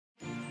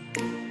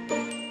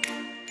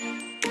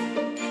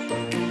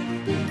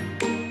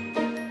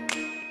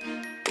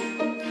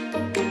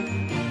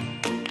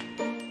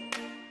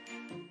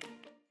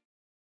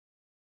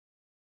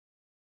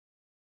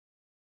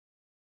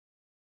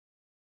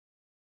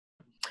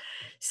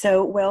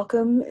So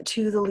welcome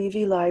to the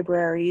Levy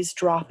Library's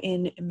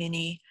drop-in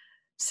mini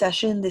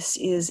session. This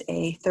is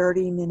a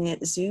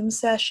 30-minute Zoom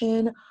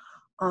session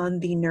on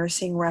the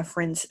Nursing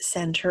Reference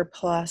Center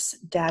Plus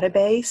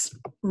database.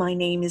 My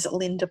name is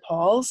Linda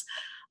Pauls.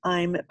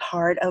 I'm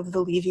part of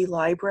the Levy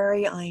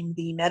Library. I'm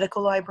the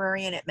medical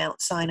librarian at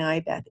Mount Sinai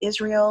Beth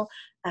Israel.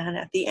 And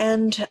at the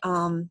end,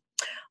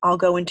 I'll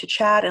go into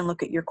chat and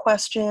look at your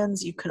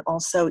questions. You can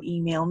also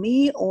email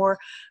me or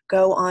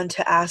go on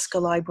to Ask a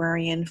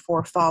Librarian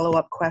for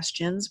follow-up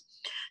questions.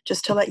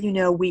 Just to let you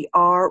know, we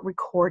are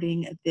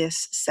recording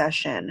this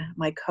session.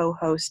 My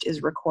co-host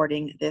is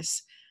recording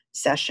this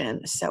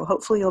session, so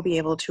hopefully you'll be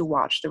able to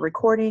watch the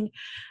recording.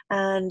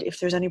 And if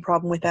there's any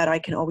problem with that, I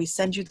can always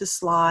send you the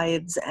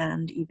slides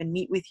and even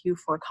meet with you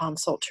for a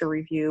consult to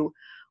review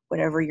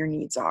whatever your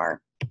needs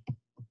are.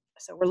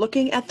 So we're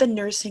looking at the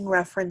Nursing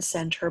Reference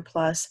Center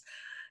Plus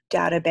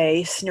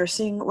database.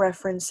 Nursing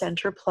Reference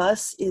Center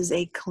Plus is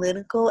a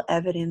clinical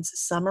evidence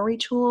summary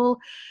tool,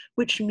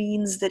 which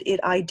means that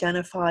it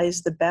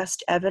identifies the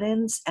best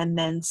evidence and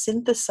then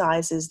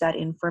synthesizes that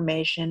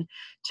information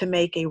to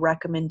make a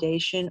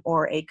recommendation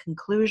or a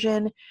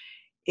conclusion.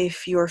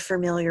 If you're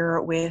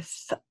familiar with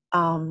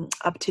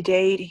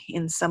UpToDate,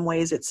 in some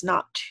ways it's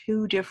not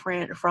too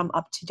different from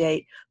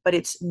UpToDate, but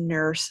it's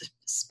nurse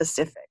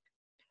specific.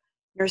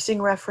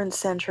 Nursing Reference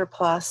Center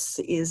Plus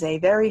is a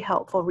very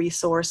helpful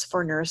resource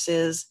for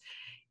nurses.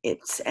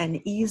 It's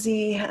an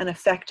easy and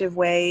effective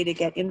way to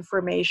get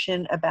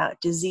information about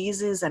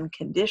diseases and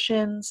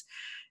conditions,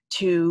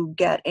 to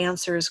get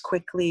answers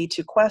quickly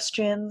to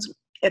questions.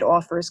 It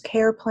offers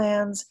care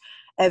plans,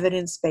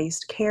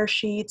 evidence-based care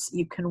sheets.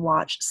 You can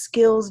watch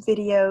skills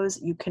videos.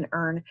 You can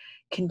earn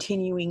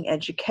continuing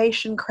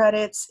education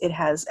credits. It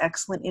has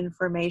excellent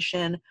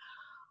information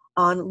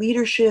on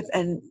leadership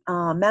and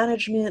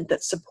management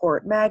that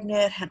support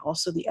Magnet, and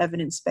also the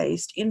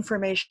evidence-based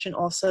information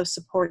also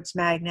supports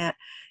Magnet.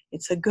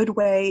 It's a good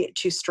way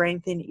to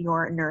strengthen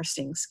your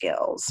nursing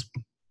skills.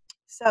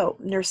 So,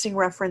 Nursing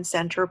Reference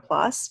Center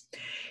Plus,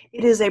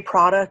 it is a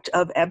product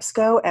of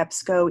EBSCO.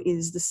 EBSCO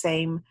is the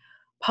same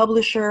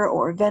publisher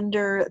or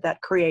vendor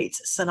that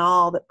creates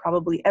CINAHL that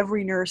probably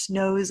every nurse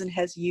knows and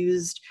has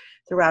used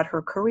throughout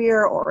her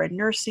career or in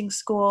nursing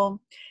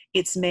school.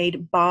 It's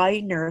made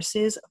by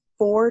nurses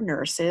for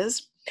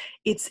nurses.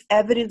 It's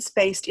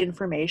evidence-based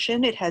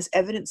information. It has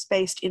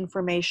evidence-based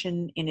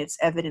information in its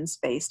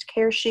evidence-based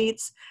care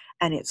sheets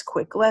and its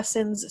quick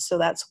lessons. So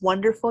that's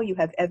wonderful. You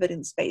have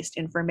evidence-based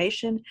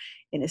information.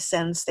 In a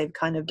sense, they've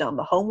kind of done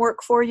the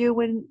homework for you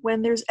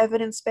when there's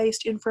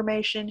evidence-based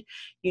information.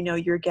 You know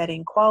you're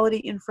getting quality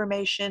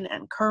information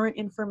and current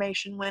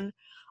information when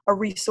a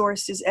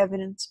resource is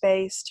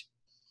evidence-based.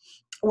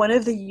 One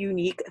of the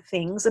unique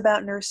things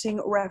about Nursing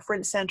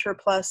Reference Center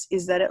Plus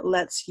is that it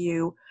lets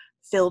you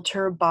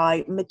filter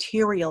by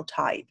material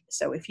type.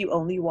 So if you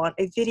only want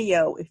a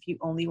video, if you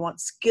only want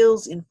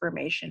skills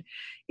information,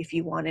 if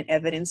you want an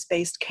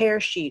evidence-based care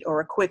sheet or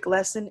a quick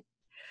lesson,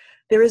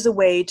 there is a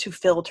way to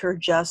filter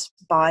just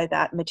by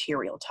that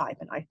material type.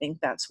 And I think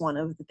that's one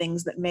of the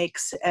things that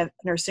makes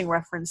Nursing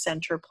Reference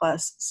Center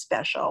Plus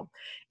special.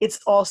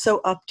 It's also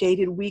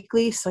updated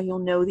weekly, so you'll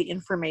know the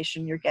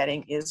information you're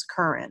getting is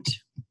current.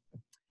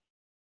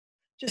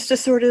 Just to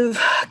sort of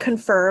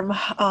confirm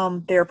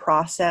their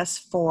process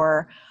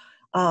for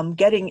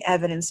getting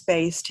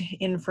evidence-based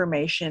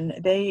information,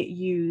 they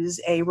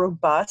use a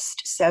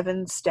robust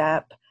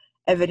 7-step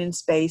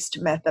evidence-based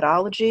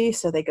methodology.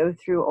 So they go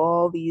through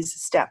all these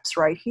steps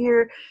right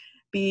here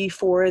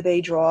before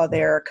they draw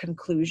their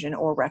conclusion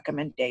or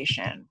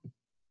recommendation.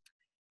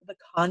 The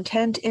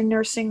content in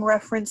Nursing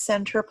Reference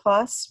Center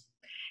Plus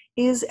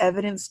is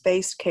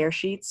evidence-based care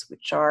sheets,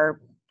 which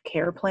are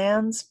care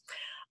plans,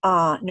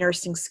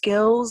 nursing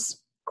skills,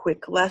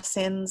 quick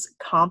lessons,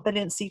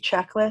 competency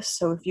checklists.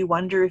 So if you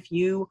wonder if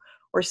you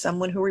or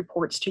someone who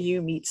reports to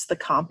you meets the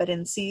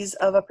competencies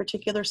of a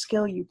particular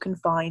skill, you can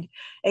find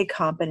a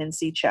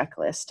competency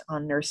checklist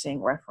on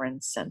Nursing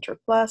Reference Center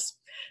Plus.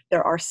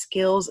 There are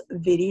skills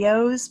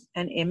videos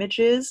and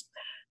images,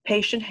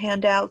 patient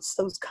handouts.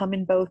 Those come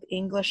in both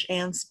English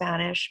and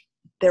Spanish.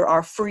 There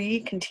are free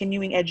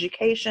continuing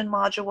education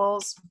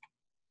modules.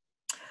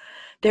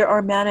 There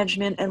are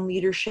management and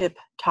leadership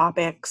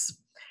topics.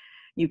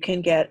 You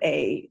can get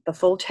the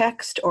full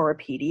text or a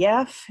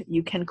PDF.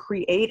 You can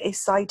create a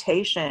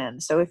citation.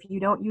 So if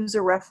you don't use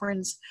a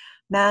reference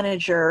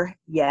manager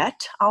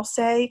yet, I'll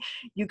say,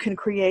 you can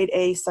create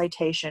a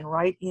citation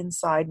right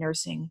inside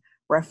Nursing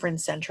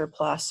Reference Center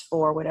Plus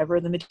for whatever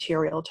the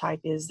material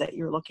type is that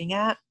you're looking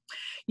at.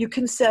 You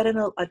can set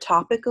a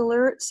topic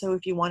alert. So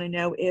if you want to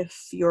know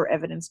if your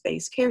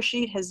evidence-based care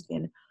sheet has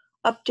been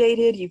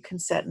updated, you can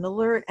set an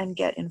alert and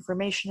get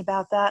information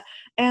about that.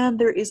 And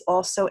there is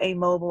also a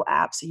mobile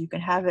app, so you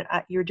can have it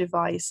at your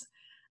device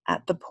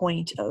at the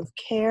point of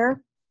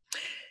care.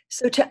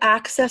 So to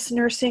access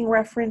Nursing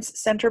Reference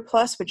Center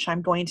Plus, which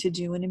I'm going to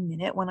do in a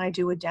minute when I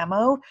do a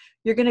demo,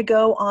 you're going to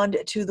go on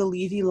to the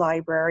Levy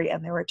Library,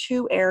 and there are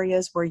 2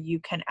 areas where you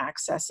can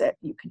access it.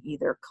 You can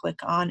either click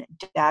on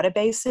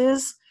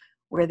Databases,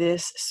 where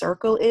this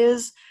circle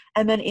is,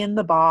 and then in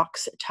the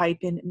box, type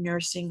in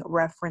Nursing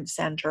Reference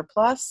Center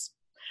Plus,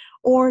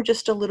 or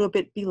just a little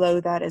bit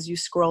below that as you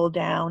scroll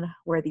down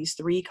where these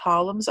 3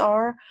 columns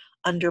are,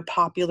 under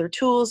Popular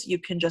Tools, you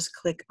can just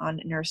click on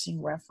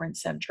Nursing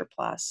Reference Center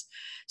Plus.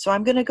 So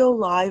I'm going to go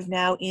live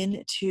now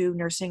into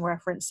Nursing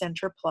Reference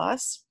Center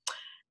Plus,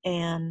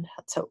 and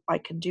so I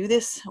can do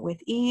this with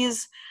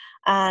ease,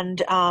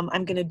 and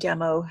I'm going to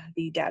demo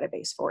the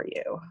database for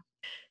you.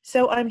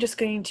 So I'm just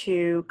going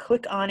to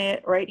click on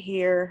it right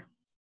here.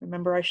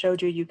 Remember I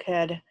showed you you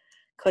could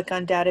click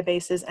on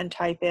databases and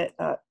type it.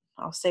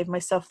 I'll save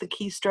myself the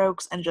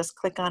keystrokes and just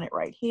click on it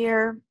right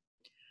here.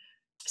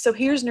 So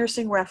here's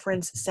Nursing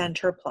Reference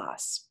Center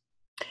Plus.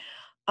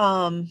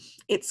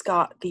 It's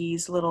got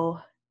these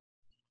little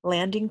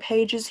landing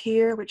pages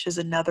here, which is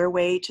another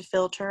way to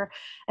filter.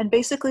 And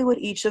basically what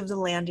each of the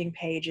landing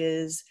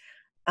pages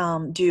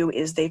do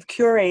is they've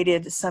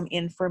curated some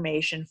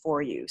information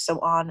for you. So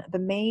on the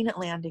main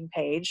landing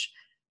page,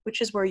 which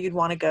is where you'd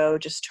want to go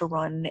just to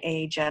run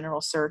a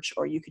general search,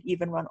 or you could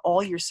even run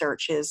all your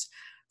searches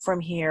from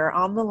here.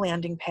 On the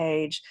landing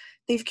page,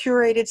 they've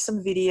curated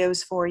some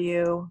videos for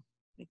you.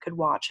 You could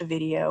watch a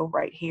video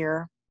right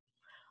here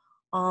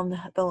on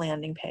the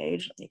landing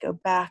page. Let me go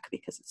back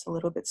because it's a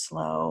little bit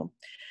slow.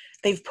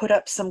 They've put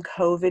up some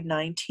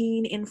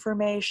COVID-19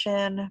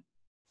 information.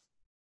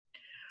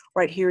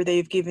 Right here,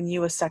 they've given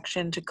you a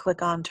section to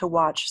click on to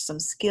watch some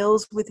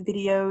skills with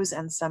videos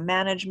and some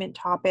management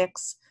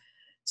topics.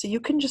 So you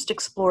can just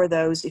explore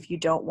those if you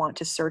don't want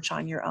to search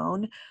on your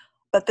own.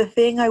 But the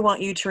thing I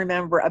want you to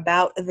remember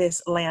about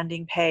this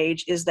landing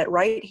page is that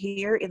right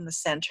here in the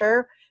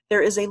center,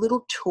 there is a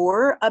little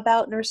tour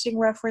about Nursing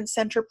Reference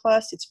Center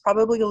Plus. It's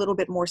probably a little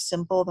bit more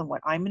simple than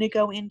what I'm going to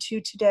go into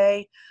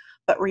today.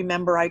 But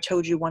remember, I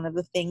told you one of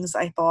the things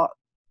I thought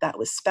that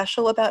was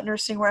special about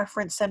Nursing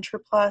Reference Center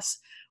Plus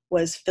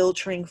was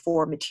filtering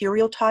for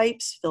material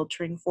types,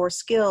 filtering for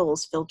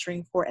skills,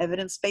 filtering for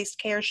evidence-based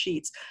care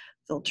sheets,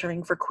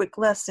 filtering for quick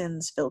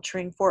lessons,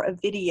 filtering for a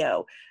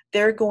video.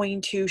 They're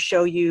going to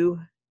show you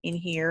in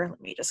here.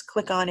 Let me just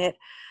click on it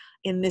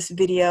in this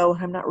video.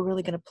 I'm not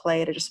really going to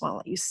play it. I just want to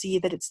let you see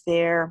that it's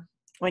there.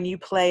 When you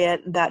play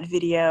it, that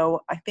video,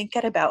 I think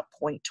at about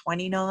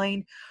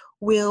 0.29,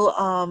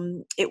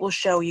 it will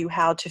show you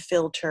how to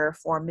filter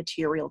for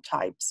material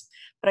types.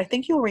 But I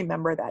think you'll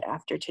remember that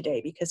after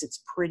today because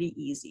it's pretty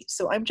easy.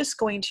 So I'm just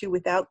going to,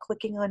 without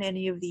clicking on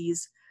any of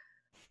these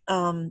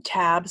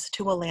tabs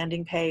to a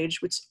landing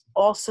page, which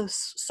also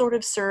sort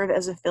of serve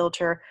as a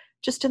filter,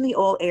 just in the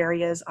all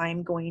areas,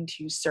 I'm going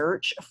to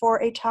search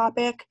for a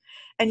topic.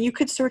 And you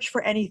could search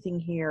for anything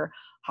here: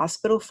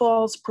 hospital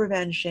falls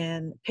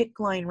prevention, PICC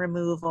line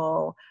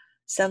removal,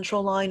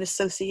 central line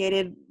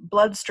associated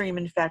bloodstream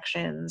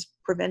infections,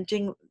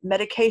 preventing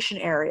medication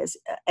errors.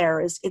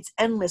 It's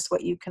endless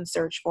what you can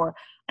search for.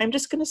 I'm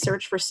just going to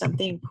search for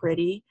something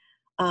pretty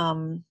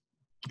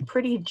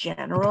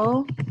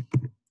general.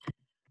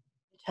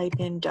 Type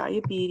in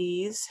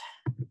diabetes,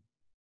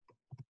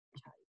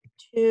 type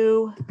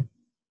 2,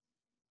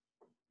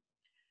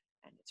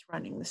 and it's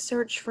running the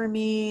search for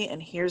me.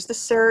 And here's the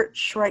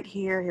search right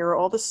here. Here are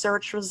all the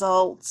search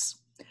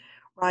results,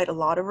 right? A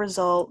lot of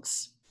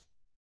results.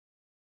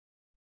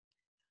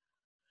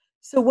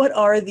 So what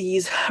are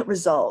these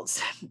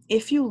results?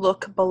 If you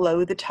look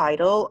below the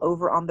title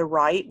over on the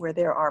right where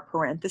there are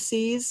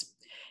parentheses,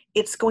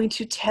 it's going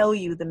to tell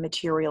you the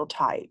material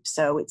type.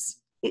 So it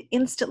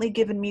instantly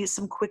given me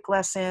some quick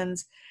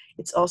lessons.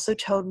 It's also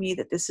told me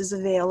that this is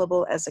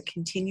available as a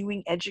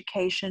continuing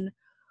education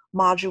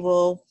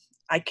module.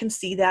 I can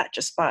see that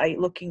just by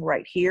looking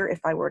right here. If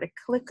I were to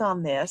click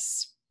on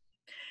this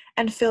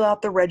and fill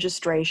out the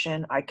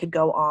registration, I could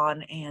go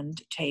on and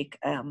take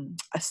a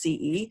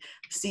CE.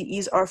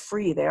 CEs are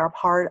free. They are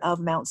part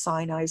of Mount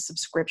Sinai's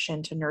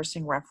subscription to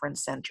Nursing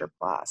Reference Center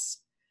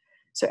Plus.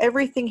 So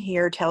everything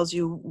here tells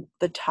you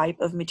the type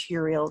of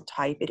material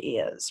type it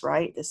is,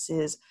 right? This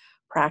is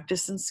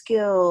practice and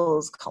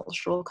skills,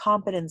 cultural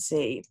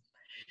competency.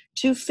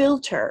 To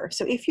filter,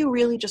 so if you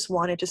really just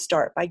wanted to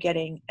start by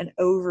getting an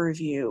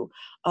overview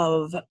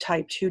of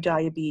type 2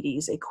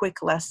 diabetes, a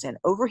quick lesson,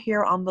 over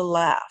here on the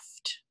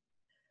left,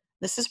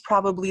 this is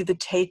probably the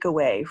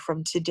takeaway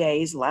from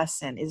today's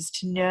lesson, is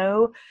to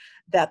know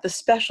that the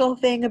special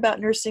thing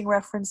about Nursing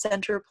Reference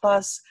Center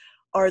Plus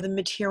are the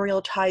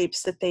material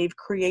types that they've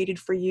created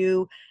for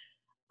you.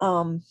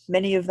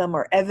 Many of them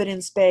are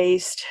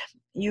evidence-based.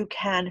 You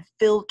can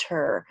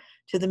filter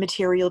to the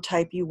material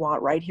type you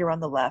want right here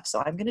on the left.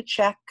 So I'm going to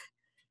check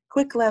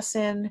quick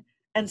lesson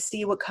and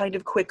see what kind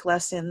of quick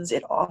lessons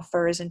it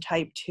offers in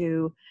type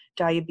 2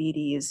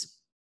 diabetes.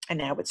 And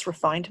now it's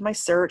refined my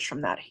search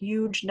from that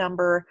huge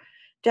number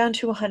down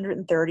to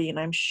 130. And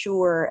I'm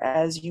sure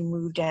as you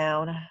move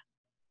down,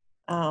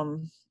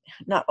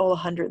 not all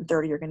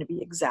 130 are going to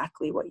be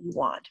exactly what you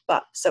want.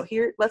 But so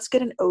here, let's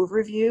get an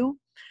overview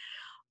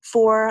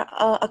for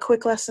a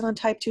quick lesson on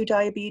type 2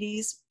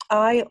 diabetes.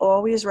 I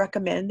always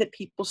recommend that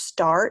people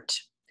start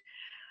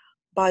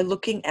by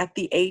looking at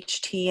the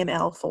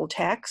HTML full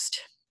text.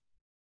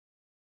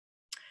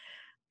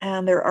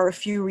 And there are a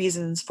few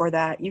reasons for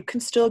that. You can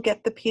still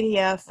get the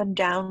PDF and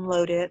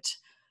download it,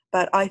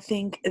 but I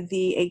think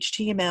the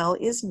HTML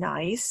is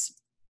nice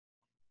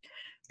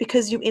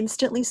because you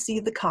instantly see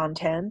the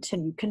content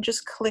and you can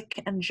just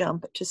click and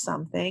jump to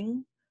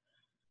something.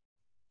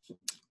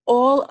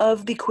 All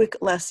of the quick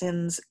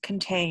lessons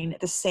contain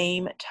the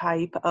same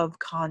type of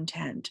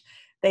content.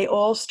 They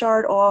all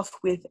start off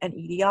with an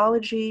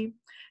etiology,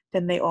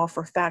 then they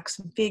offer facts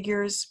and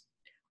figures,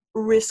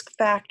 risk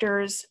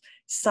factors,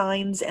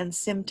 signs and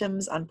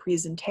symptoms on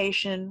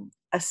presentation,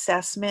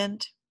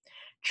 assessment,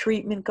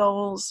 treatment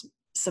goals,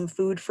 some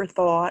food for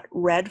thought,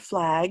 red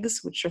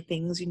flags, which are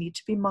things you need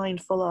to be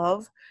mindful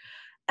of,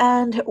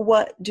 and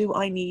what do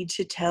I need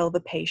to tell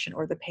the patient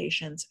or the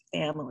patient's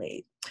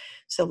family.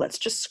 So let's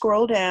just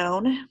scroll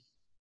down,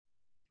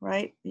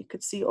 right? You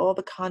could see all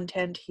the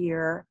content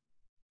here.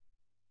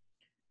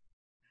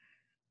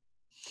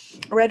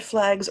 Red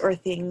flags are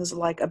things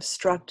like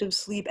obstructive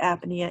sleep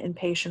apnea in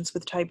patients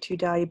with type 2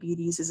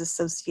 diabetes is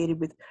associated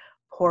with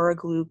poor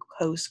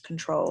glucose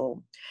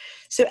control.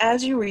 So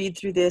as you read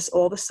through this,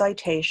 all the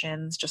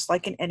citations, just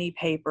like in any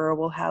paper,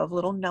 will have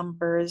little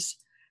numbers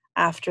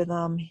after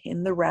them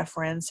in the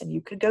reference, and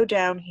you could go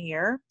down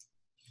here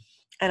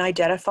and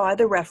identify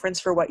the reference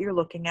for what you're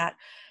looking at.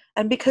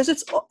 And because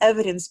it's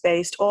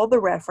evidence-based, all the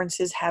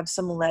references have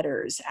some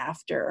letters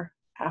after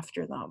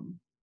them.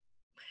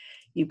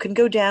 You can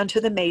go down to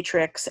the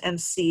matrix and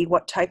see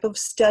what type of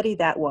study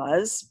that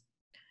was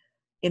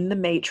in the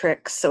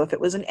matrix. So if it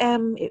was an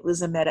M, it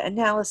was a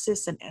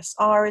meta-analysis, an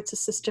SR, it's a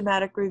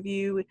systematic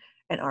review,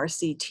 an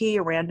RCT,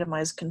 a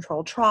randomized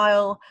controlled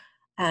trial.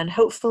 And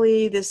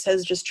hopefully this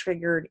has just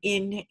triggered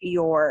in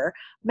your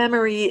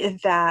memory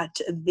that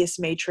this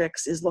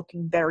matrix is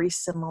looking very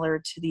similar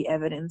to the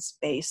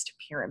evidence-based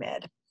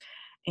pyramid.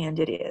 And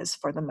it is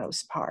for the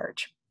most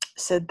part.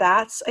 So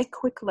that's a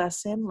quick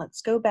lesson.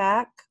 Let's go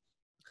back.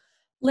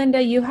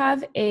 Linda, you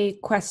have a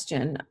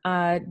question.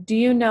 Do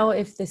you know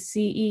if the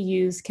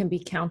CEUs can be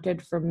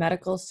counted for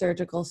medical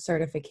surgical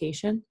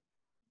certification?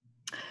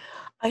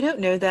 I don't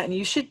know that, and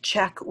you should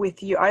check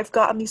with you. I've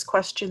gotten these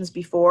questions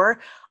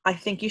before. I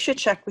think you should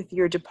check with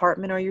your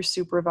department or your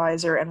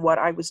supervisor, and what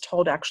I was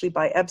told actually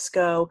by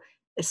EBSCO,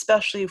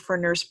 especially for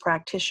nurse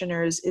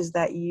practitioners, is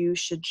that you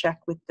should check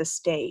with the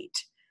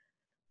state,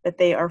 that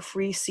they are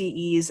free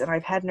CEs, and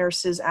I've had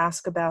nurses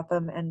ask about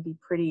them and be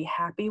pretty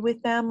happy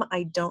with them.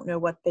 I don't know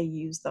what they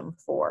use them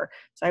for.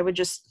 So I would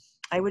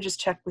just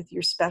check with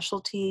your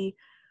specialty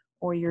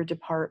or your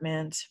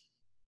department.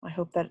 I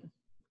hope that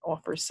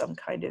offers some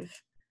kind of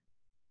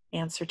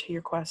answer to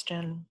your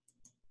question.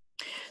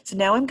 So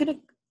now I'm going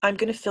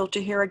to filter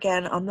here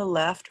again on the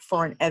left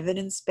for an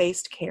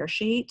evidence-based care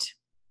sheet.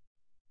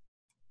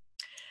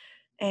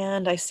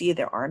 And I see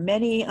there are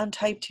many on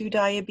type 2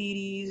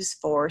 diabetes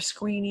for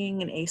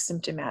screening in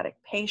asymptomatic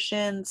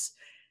patients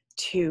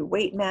to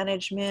weight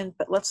management,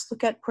 but let's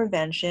look at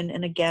prevention.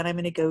 And again, I'm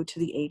going to go to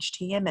the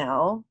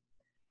HTML.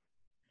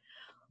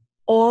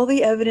 All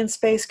the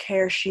evidence-based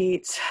care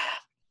sheets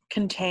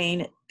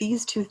contain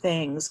these two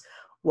things: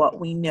 what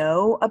we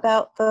know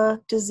about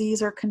the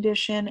disease or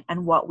condition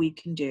and what we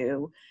can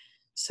do.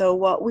 So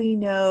what we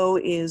know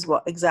is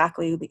what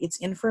exactly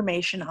it's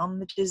information on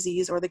the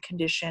disease or the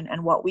condition,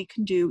 and what we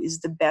can do is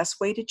the best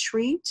way to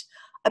treat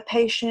a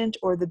patient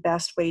or the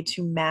best way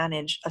to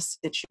manage a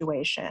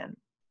situation.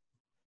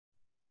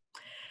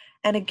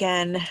 And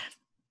again,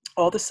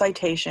 all the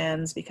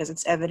citations, because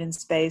it's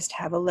evidence-based,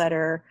 have a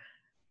letter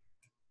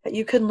that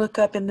you can look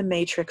up in the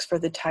matrix for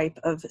the type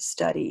of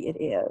study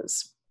it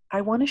is.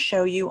 I want to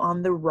show you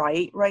on the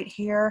right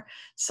here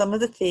some of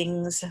the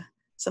things,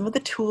 some of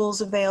the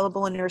tools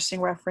available in Nursing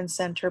Reference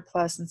Center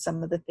Plus, and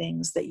some of the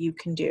things that you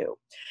can do.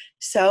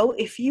 So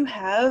if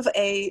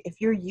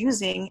you're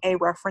using a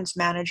reference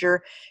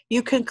manager,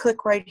 you can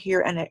click right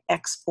here and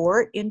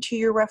export into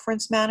your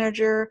reference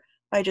manager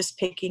by just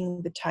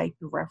picking the type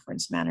of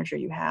reference manager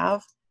you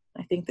have.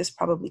 I think this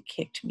probably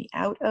kicked me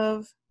out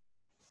of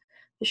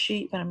the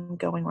sheet, but I'm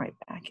going right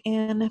back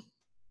in.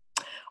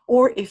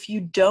 Or if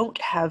you don't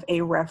have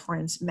a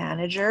reference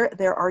manager,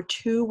 there are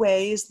two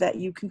ways that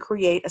you can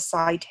create a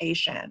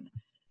citation.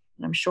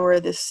 And I'm sure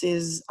this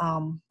is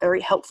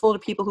very helpful to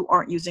people who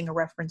aren't using a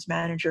reference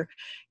manager.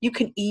 You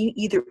can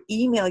either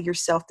email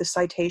yourself the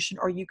citation,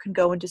 or you can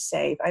go into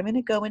Save. I'm going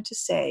to go into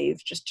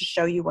Save just to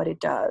show you what it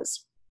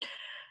does.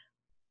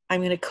 I'm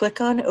going to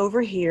click on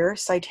over here,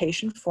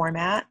 Citation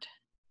Format.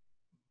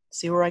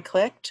 See where I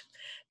clicked?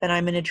 Then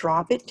I'm going to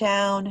drop it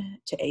down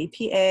to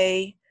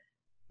APA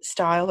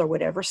style, or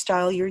whatever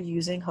style you're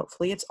using.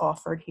 Hopefully it's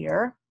offered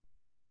here.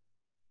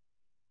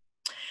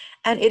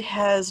 And it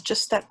has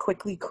just that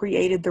quickly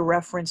created the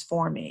reference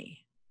for me.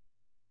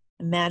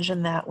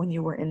 Imagine that when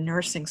you were in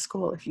nursing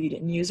school if you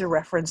didn't use a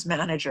reference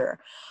manager.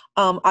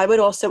 I would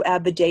also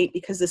add the date,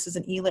 because this is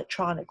an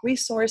electronic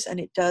resource and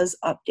it does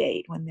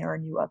update when there are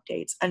new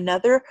updates.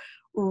 Another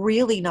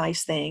really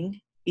nice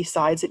thing,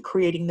 besides it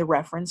creating the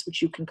reference,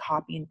 which you can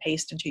copy and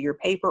paste into your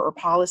paper or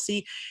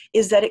policy,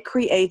 is that it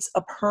creates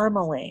a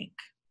permalink.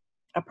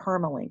 a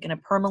permalink, and a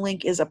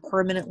permalink is a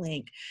permanent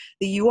link.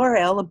 The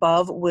URL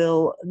above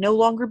will no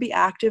longer be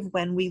active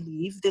when we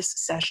leave this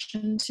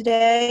session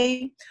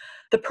today.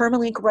 The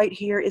permalink right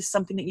here is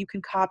something that you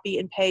can copy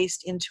and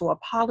paste into a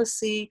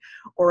policy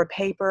or a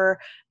paper,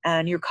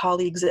 and your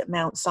colleagues at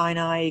Mount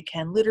Sinai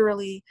can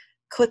literally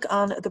click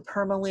on the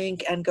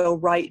permalink and go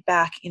right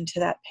back into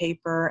that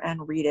paper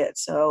and read it.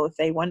 So if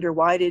they wonder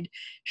why did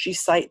she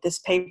cite this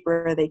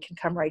paper, they can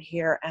come right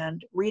here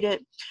and read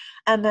it.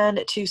 And then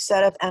to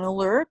set up an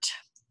alert,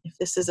 if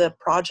this is a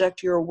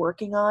project you're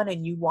working on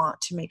and you want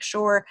to make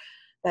sure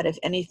that if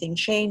anything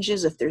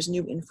changes, if there's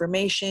new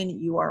information,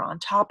 you are on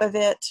top of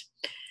it,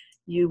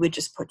 you would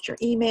just put your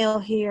email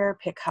here,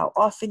 pick how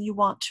often you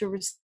want to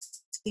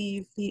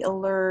receive the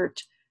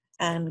alert,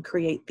 and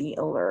create the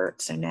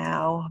alert. So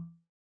now,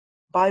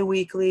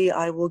 bi-weekly,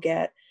 I will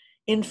get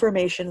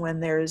information when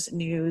there's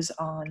news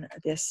on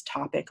this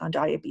topic on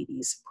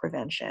diabetes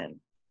prevention.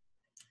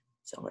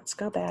 So let's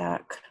go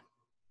back.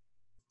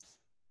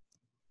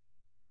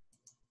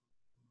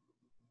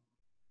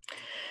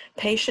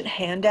 Patient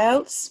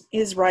handouts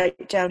is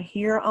right down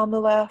here on the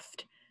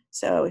left.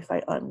 So if I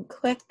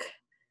unclick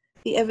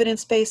the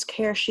evidence-based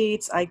care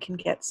sheets, I can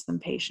get some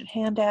patient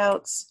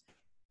handouts.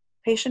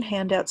 Patient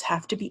handouts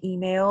have to be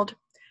emailed.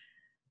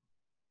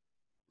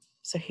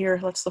 So here,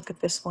 let's look at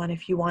this one.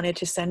 If you wanted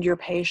to send your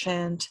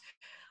patient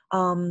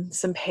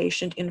some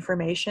patient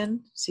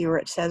information, see where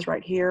it says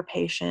right here,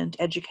 patient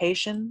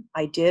education.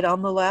 I did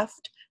on the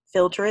left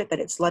filter it, but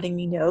it's letting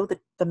me know that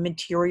the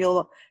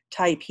material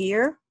type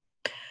here.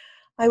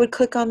 I would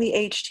click on the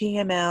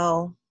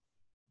HTML.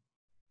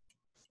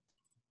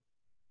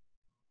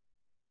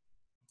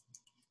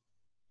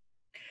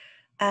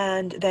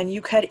 And then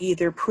you could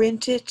either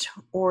print it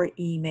or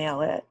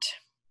email it.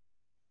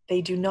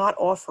 They do not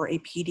offer a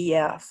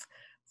PDF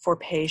for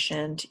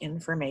patient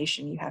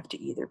information. You have to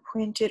either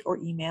print it or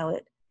email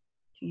it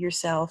to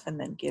yourself and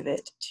then give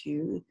it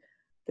to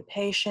the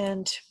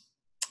patient.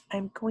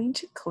 I'm going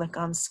to click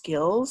on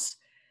skills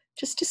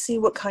just to see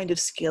what kind of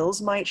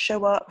skills might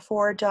show up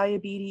for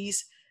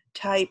diabetes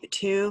type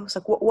 2. It's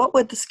like, what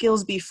would the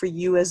skills be for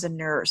you as a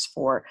nurse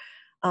for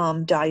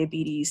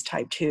diabetes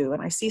type 2?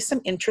 And I see some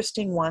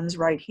interesting ones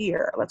right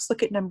here. Let's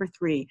look at number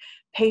 3,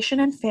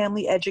 patient and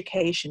family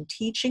education,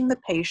 teaching the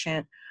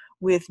patient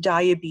with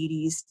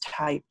diabetes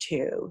type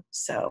 2.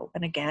 So,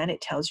 and again,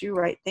 it tells you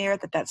right there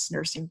that that's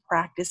nursing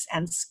practice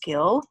and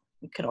skill.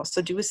 You could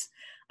also do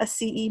a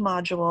CE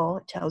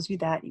module. It tells you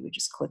that. You would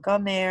just click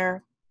on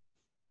there.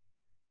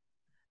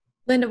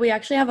 Linda, we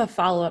actually have a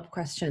follow-up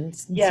question.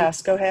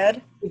 Yes, go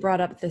ahead. You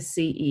brought up the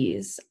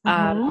CEs.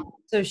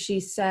 So she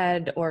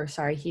said, or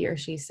sorry, he or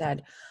she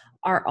said,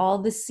 are all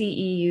the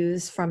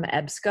CEUs from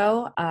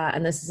EBSCO?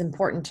 And this is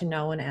important to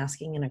know when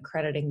asking an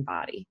accrediting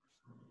body.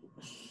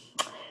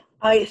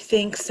 I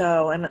think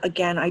so. And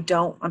again,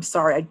 I'm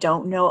sorry, I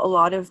don't know a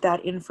lot of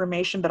that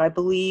information, but I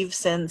believe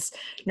since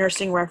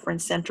Nursing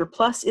Reference Center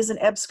Plus is an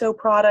EBSCO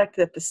product,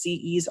 that the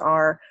CEs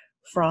are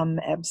from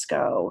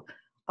EBSCO.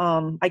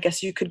 I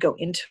guess you could go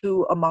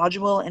into a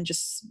module and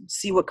just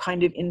see what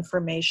kind of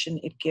information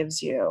it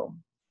gives you.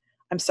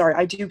 I'm sorry,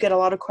 I do get a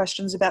lot of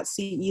questions about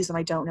CEs and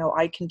I don't know.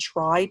 I can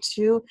try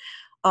to.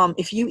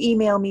 If you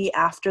email me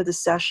after the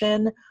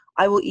session,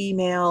 I will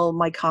email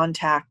my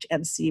contact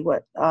and see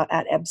what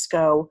at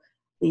EBSCO,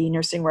 the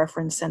Nursing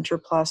Reference Center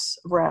Plus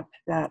rep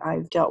that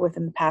I've dealt with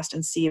in the past,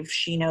 and see if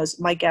she knows.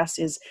 My guess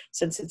is,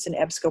 since it's an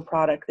EBSCO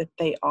product, that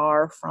they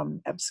are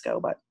from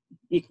EBSCO, but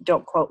you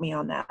don't quote me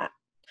on that.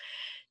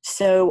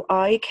 So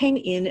I came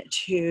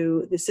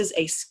into, this is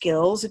a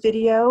skills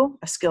video,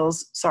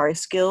 skills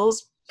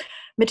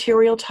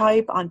material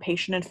type on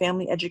patient and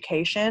family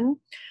education.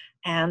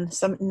 And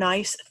some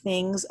nice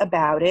things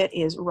about it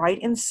is right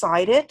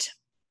inside it,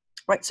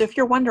 right? So if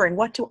you're wondering,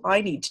 what do I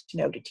need to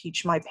know to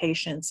teach my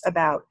patients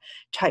about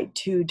type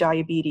 2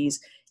 diabetes?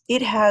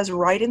 It has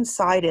right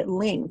inside it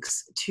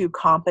links to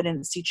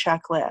competency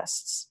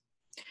checklists.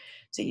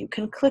 So you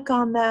can click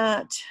on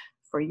that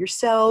for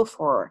yourself,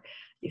 or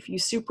if you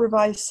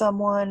supervise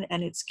someone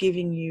and it's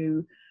giving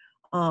you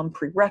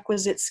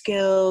prerequisite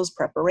skills,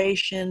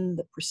 preparation,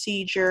 the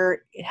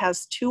procedure. It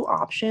has 2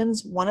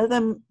 options. One of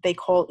them they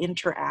call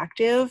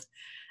interactive,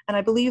 and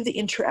I believe the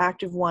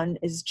interactive one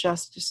is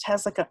just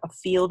has like a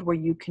field where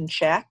you can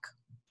check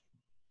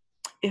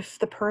if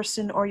the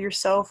person or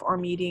yourself are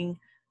meeting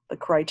the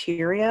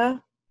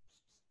criteria.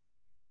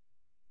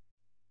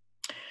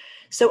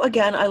 So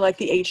again, I like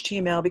the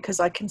HTML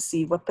because I can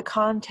see what the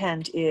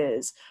content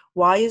is.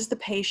 Why is the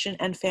patient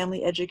and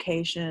family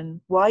education,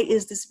 why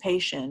is this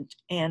patient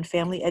and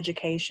family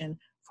education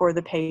for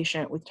the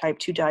patient with type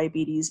 2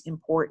 diabetes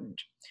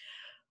important?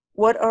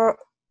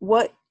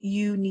 What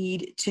you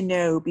need to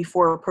know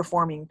before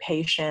performing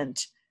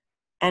patient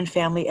and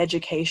family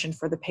education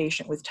for the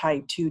patient with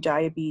type 2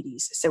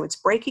 diabetes. So it's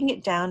breaking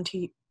it down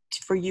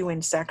for you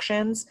in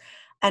sections.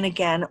 And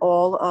again,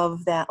 all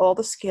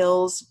the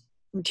skills,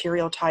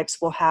 material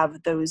types will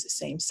have those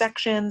same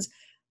sections.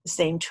 The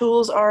same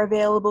tools are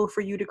available for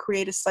you to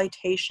create a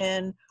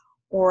citation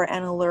or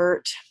an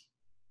alert.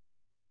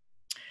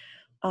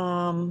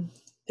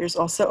 There's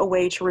also a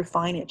way to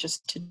refine it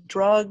just to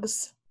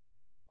drugs.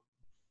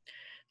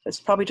 So it's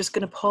probably just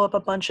going to pull up a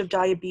bunch of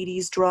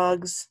diabetes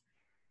drugs.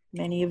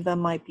 Many of them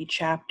might be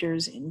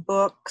chapters in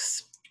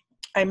books.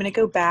 I'm going to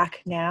go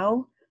back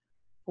now,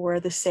 for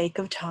the sake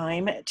of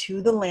time,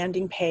 to the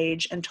landing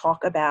page and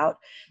talk about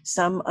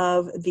some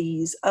of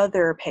these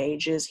other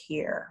pages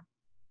here.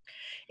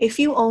 If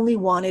you only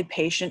wanted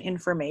patient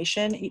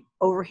information,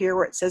 over here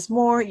where it says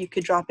more, you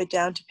could drop it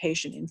down to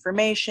patient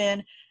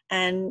information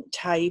and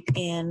type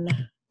in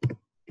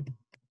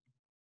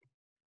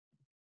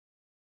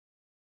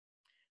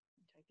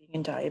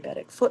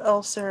diabetic foot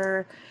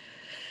ulcer,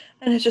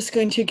 and it's just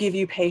going to give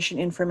you patient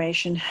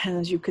information. And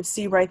as you could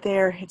see right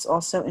there, it's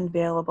also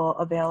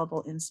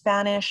available in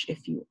Spanish.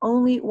 If you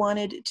only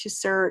wanted to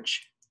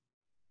search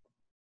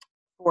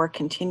for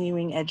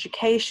continuing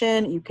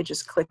education, you could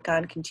just click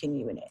on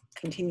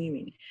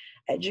continuing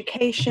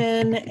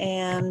education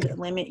and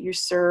limit your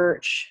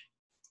search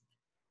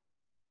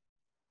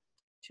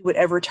to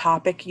whatever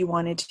topic you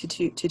wanted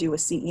to do a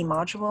CE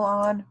module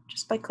on.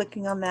 Just by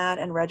clicking on that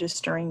and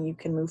registering, you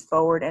can move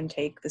forward and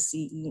take the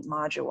CE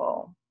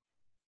module.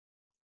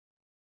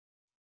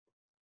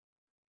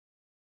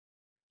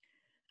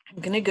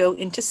 I'm going to go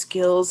into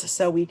skills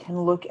so we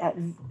can look at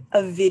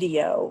a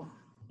video.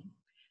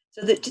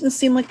 So that didn't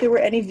seem like there were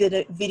any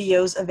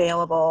videos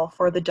available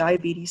for the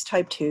diabetes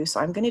type 2. So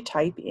I'm going to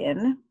type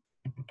in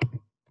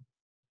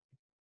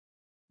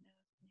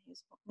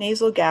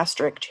nasal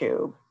gastric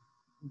tube.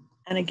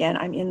 And again,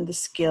 I'm in the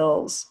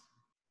skills.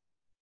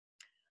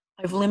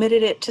 I've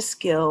limited it to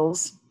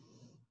skills.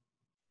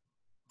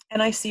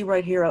 And I see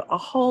right here a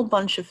whole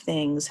bunch of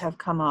things have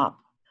come up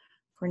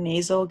for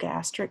nasal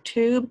gastric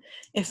tube.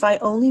 If I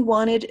only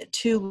wanted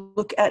to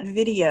look at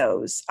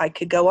videos, I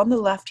could go on the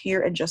left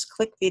here and just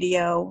click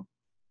video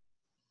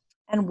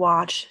and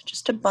watch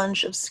just a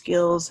bunch of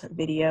skills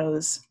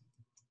videos.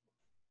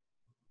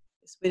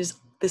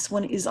 This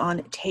one is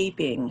on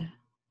taping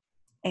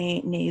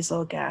a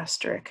nasal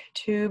gastric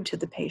tube to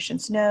the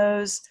patient's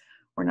nose.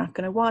 We're not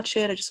going to watch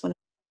it. I just want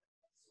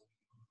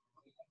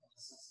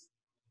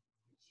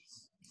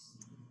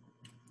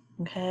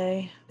to.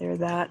 Okay, they're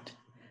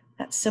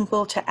that's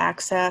simple to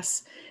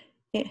access.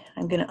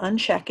 I'm going to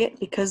uncheck it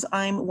because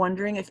I'm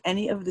wondering if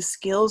any of the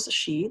skills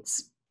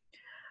sheets,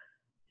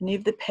 any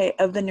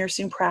of the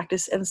nursing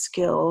practice and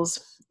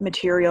skills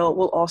material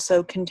will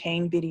also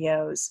contain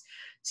videos.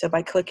 So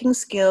by clicking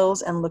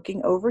skills and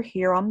looking over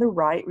here on the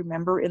right,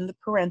 remember in the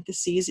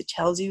parentheses, it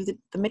tells you that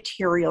the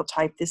material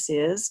type this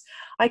is.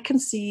 I can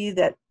see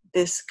that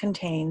this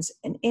contains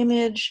an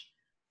image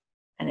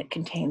and it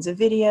contains a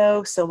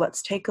video. So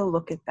let's take a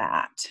look at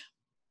that.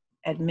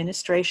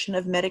 Administration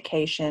of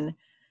medication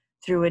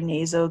through a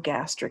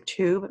nasogastric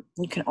tube.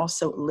 You can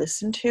also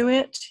listen to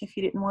it if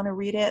you didn't want to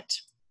read it.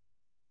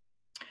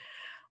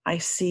 I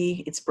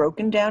see it's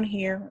broken down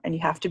here, and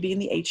you have to be in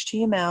the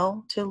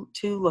HTML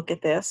to look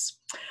at this.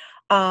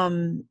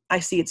 I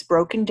see it's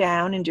broken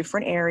down in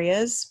different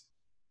areas.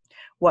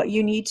 What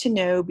you need to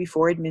know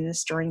before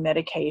administering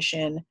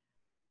medication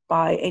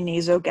by a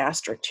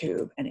nasogastric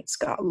tube, and it's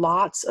got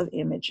lots of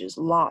images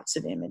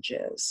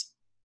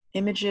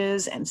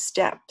and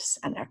steps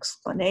and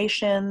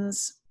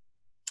explanations,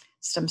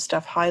 some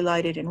stuff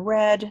highlighted in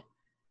red.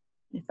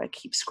 If I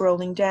keep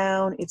scrolling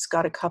down, it's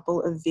got a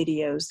couple of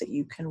videos that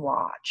you can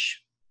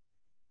watch.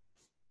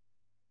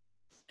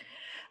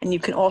 And you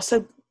can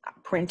also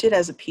print it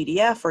as a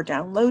PDF or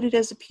download it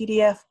as a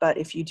PDF, but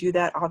if you do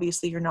that,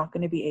 obviously you're not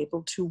going to be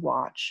able to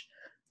watch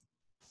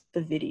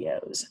the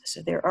videos.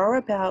 So there are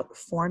about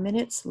 4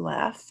 minutes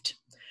left.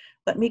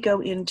 Let me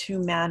go into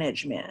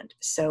management.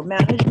 So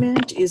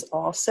management is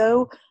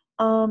also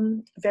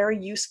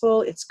very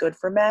useful. It's good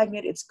for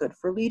Magnet. It's good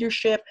for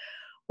leadership.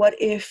 What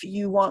if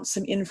you want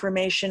some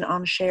information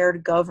on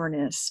shared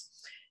governance?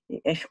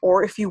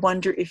 Or if you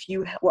wonder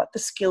what the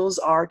skills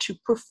are to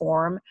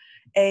perform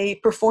a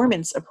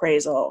performance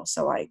appraisal.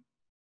 So I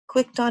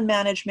clicked on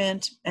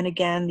management, and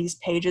again, these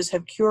pages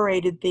have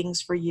curated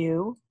things for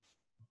you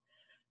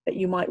that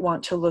you might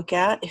want to look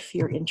at if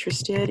you're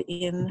interested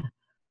in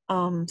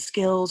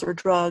skills or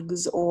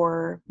drugs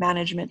or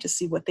management, to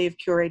see what they've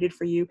curated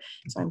for you.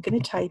 So I'm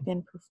going to type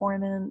in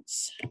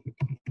performance.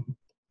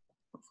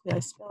 Hopefully I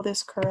spell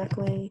this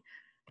correctly.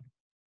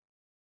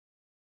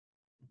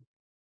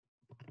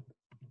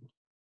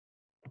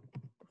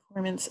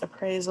 Performance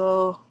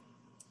appraisal.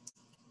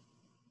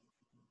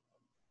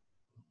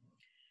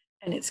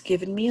 And it's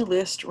given me a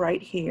list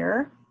right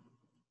here.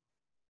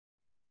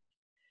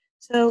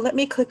 So let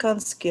me click on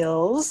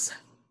skills.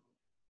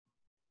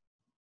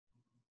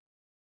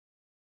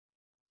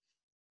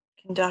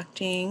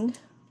 Conducting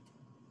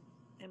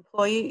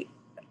employee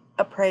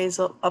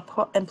appraisal,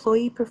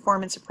 employee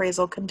performance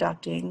appraisal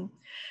conducting.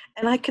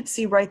 And I could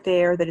see right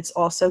there that it's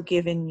also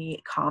given me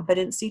a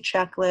competency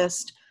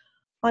checklist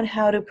on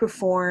how to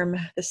perform,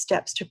 the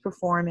steps to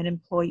perform an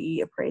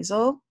employee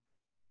appraisal.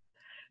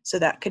 So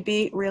that could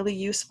be really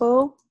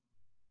useful.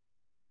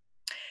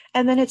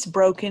 And then it's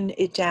broken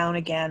it down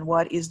again.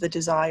 What is the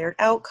desired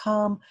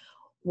outcome?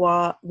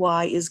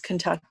 Why is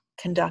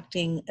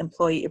conducting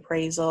employee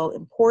appraisal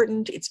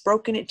important. It's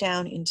broken it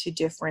down into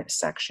different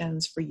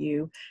sections for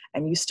you,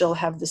 and you still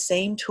have the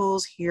same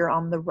tools here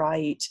on the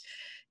right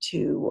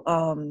to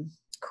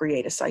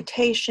create a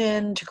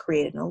citation, to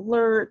create an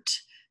alert,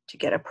 to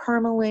get a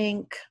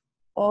permalink.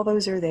 All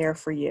those are there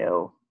for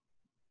you.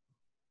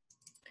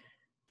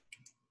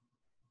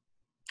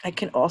 I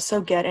can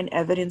also get an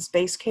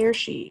evidence-based care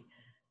sheet,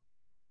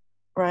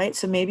 right?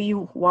 So maybe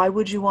why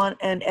would you want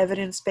an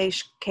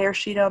evidence-based care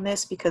sheet on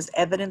this? Because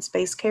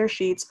evidence-based care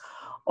sheets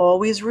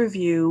always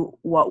review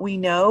what we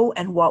know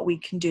and what we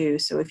can do.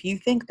 So if you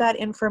think that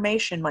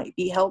information might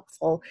be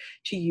helpful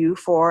to you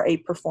for a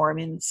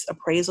performance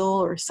appraisal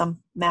or some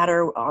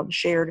matter on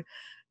shared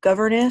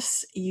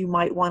governance, you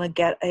might want to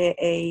get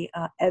a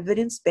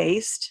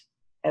evidence-based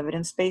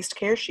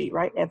care sheet,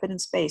 right?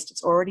 Evidence-based.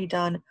 It's already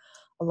done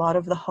a lot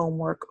of the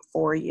homework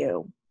for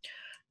you.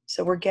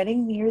 So we're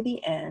getting near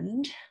the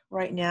end.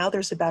 Right now,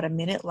 there's about a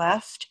minute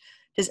left.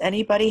 Does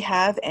anybody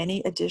have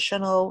any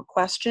additional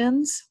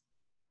questions?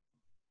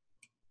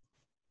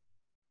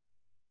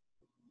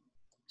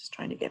 Just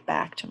trying to get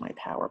back to my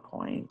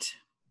PowerPoint.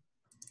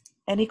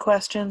 Any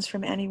questions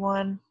from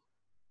anyone?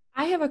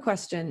 I have a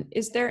question.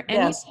 Is there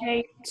any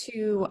way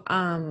to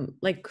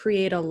like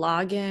create a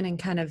login and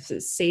kind of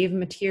save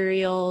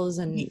materials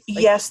and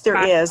yes,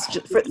 there is.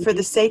 For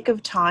the sake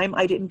of time,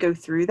 I didn't go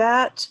through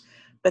that,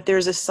 but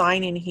there's a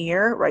sign in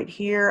here, right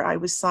here. I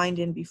was signed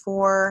in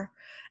before,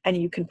 and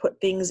you can put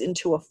things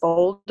into a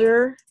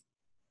folder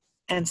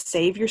and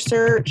save your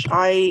search.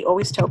 I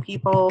always tell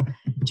people,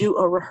 do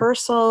a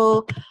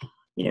rehearsal,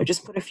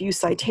 just put a few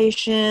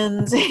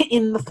citations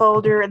in the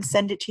folder and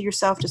send it to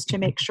yourself just to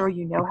make sure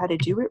you know how to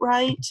do it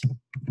right.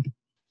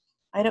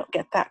 I don't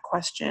get that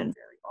question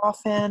very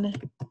often,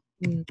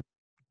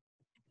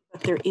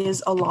 but there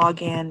is a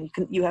login.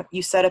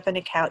 You set up an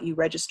account, you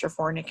register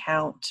for an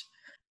account.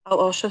 I'll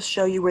also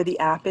show you where the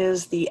app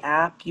is. The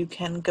app, you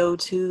can go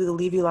to the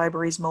Levy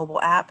Library's mobile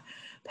app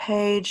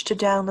page to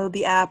download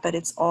the app, but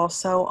it's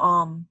also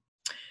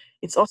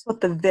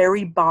at the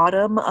very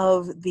bottom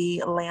of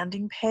the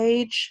landing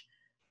page.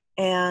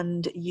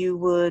 And you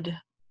would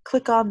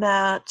click on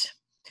that,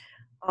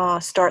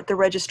 start the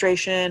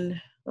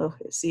registration. Oh,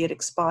 see, it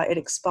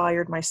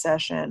expired my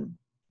session.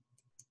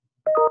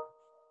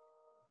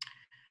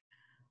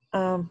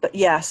 But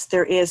yes,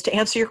 there is. To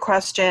answer your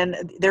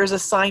question, there's a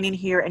sign in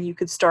here, and you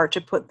could start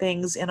to put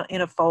things in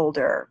a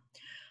folder.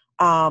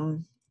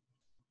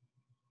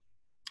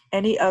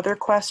 Any other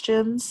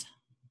questions?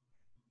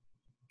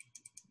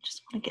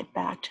 Just want to get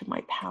back to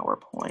my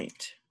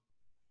PowerPoint.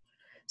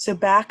 So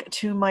back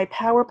to my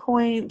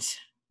PowerPoint.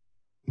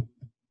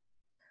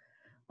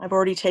 I've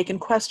already taken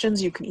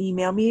questions. You can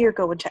email me or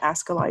go into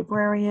Ask a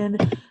Librarian.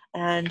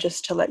 And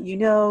just to let you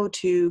know,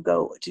 to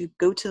go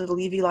to the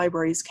Levy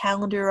Library's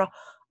calendar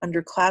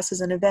under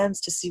classes and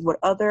events to see what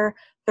other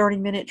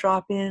 30-minute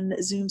drop-in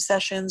Zoom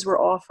sessions we're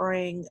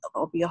offering.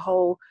 There'll be a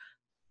whole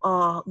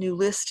new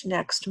list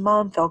next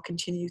month. I'll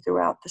continue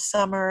throughout the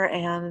summer,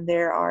 and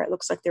it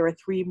looks like there are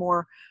 3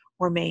 more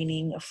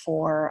remaining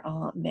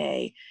for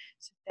May.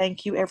 So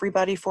thank you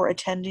everybody for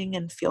attending,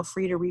 and feel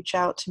free to reach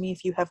out to me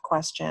if you have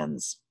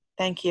questions.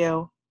 Thank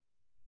you.